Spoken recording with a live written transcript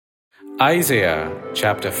Isaiah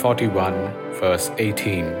chapter 41, verse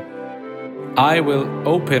 18. I will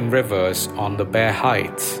open rivers on the bare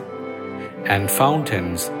heights and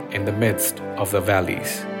fountains in the midst of the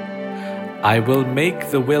valleys. I will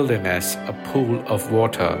make the wilderness a pool of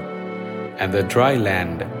water and the dry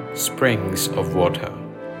land springs of water.